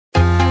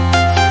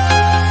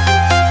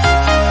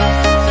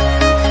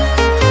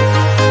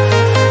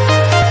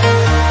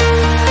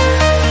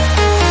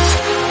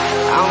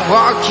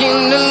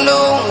walking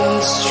alone,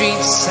 the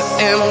streets are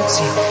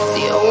empty.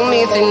 The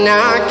only thing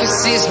I can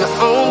see is my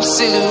own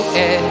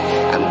silhouette.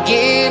 I'm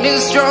getting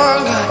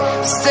stronger,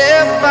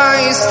 step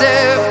by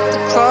step. The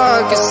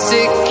clock is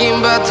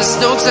ticking, but there's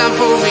no time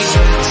for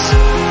regrets.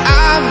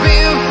 I've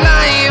been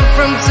flying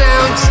from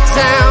town to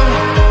town,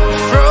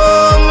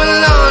 from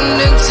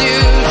London to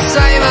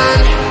Taiwan.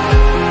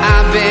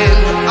 I've been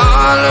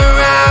all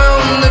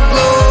around the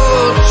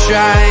globe,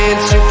 trying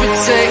to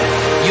protect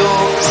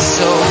your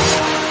soul.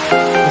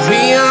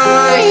 We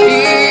are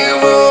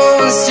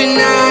heroes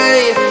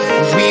tonight.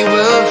 We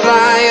will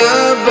fly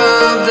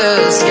above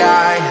the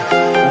sky.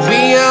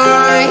 We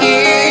are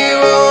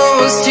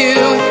heroes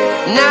tonight.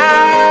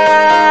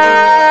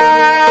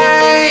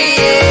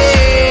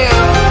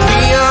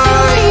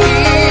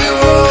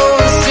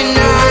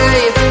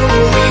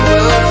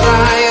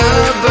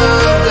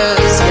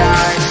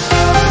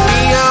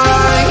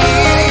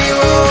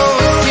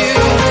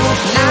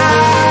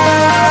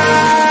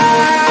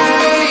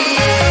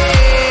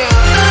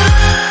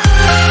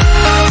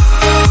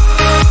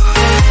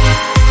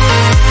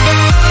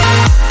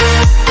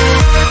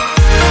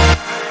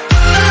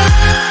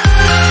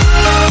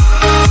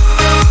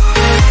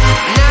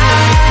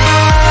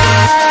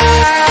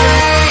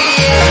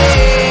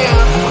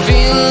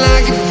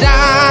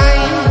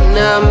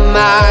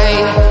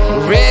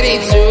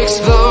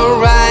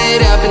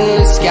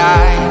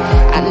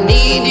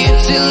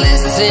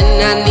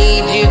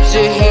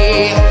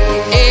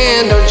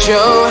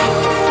 Show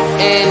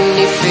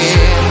any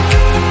fear.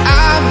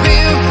 I've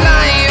been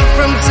flying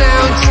from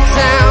town to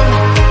town,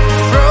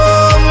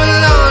 from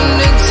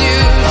London to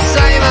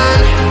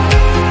Taiwan.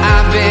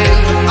 I've been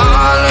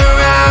all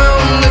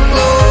around the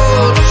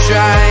globe,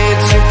 trying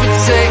to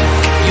protect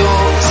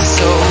your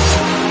soul.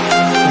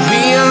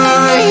 We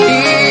are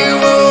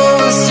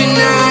heroes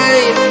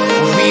tonight.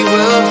 We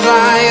will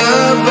fly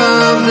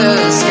above the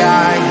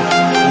sky.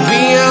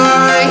 We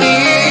are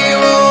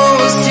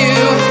heroes tonight.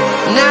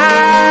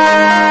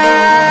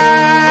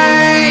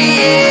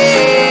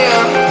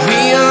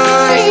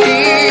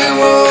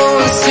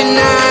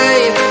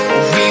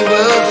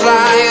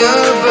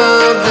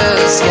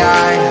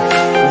 Sky.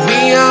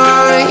 We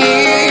are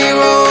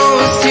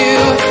heroes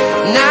tonight.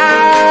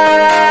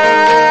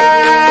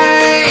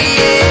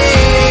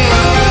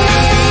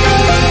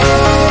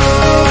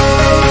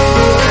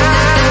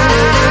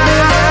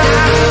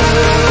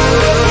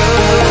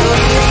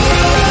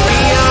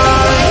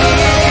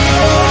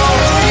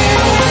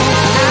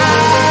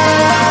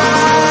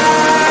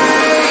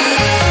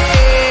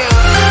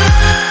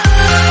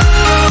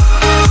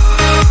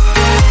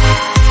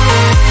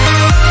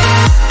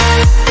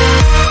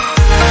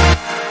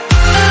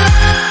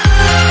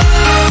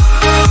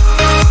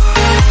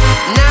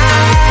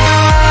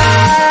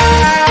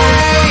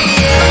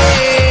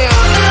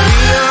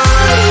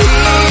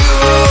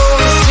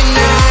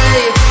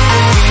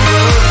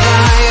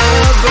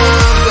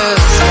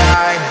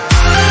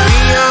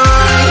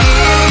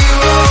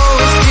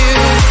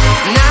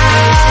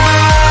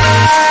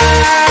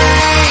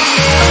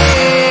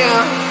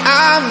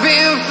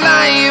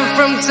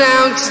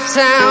 Town to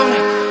town,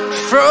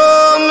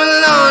 from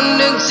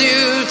London to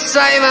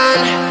Taiwan.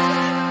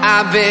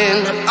 I've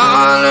been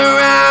all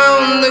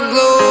around the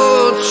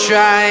globe,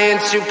 trying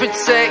to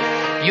protect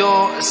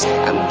yours.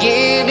 I'm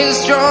getting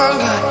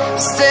stronger,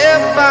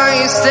 step by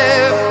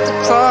step. The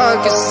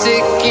clock is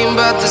ticking,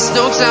 but there's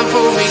no time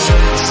for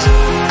regrets.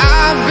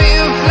 I've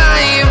been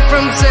flying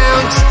from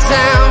town to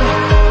town,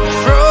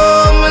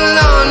 from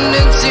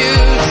London to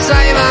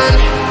Taiwan.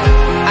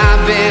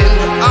 I've been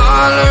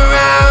all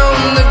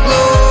around the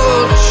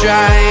globe,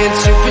 trying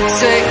to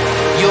protect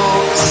your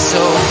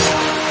soul.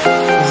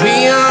 We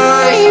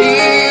are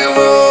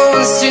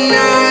heroes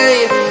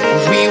tonight.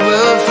 We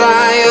will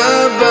fly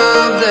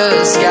above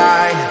the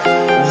sky.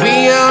 We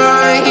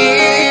are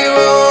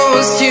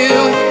heroes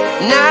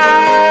tonight.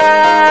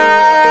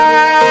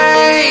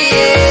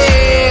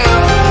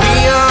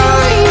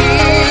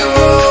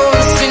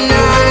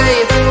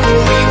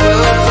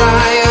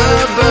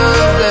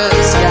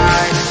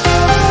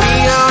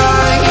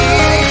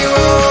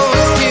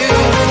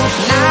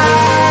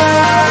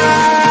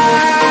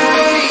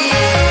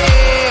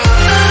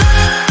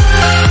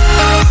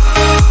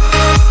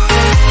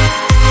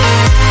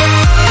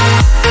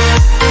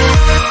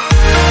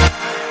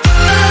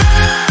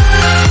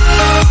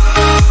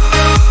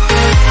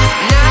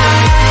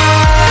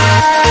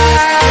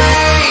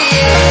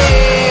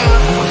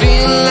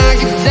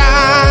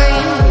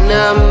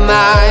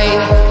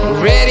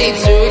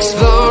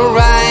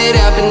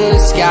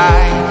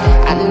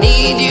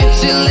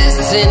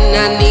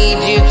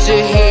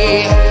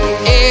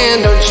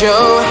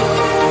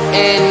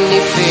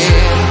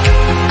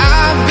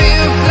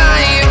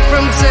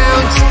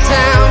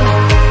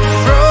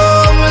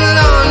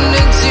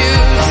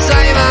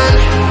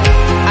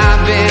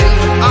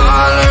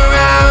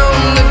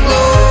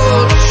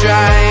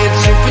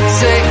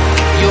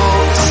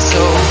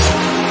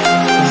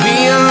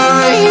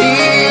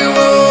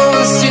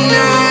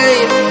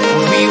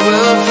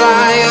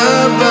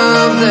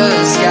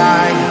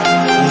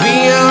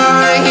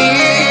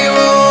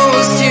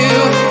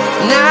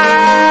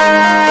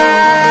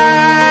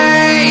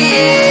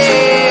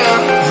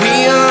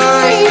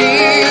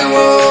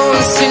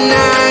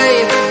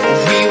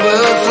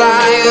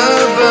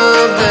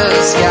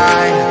 sky.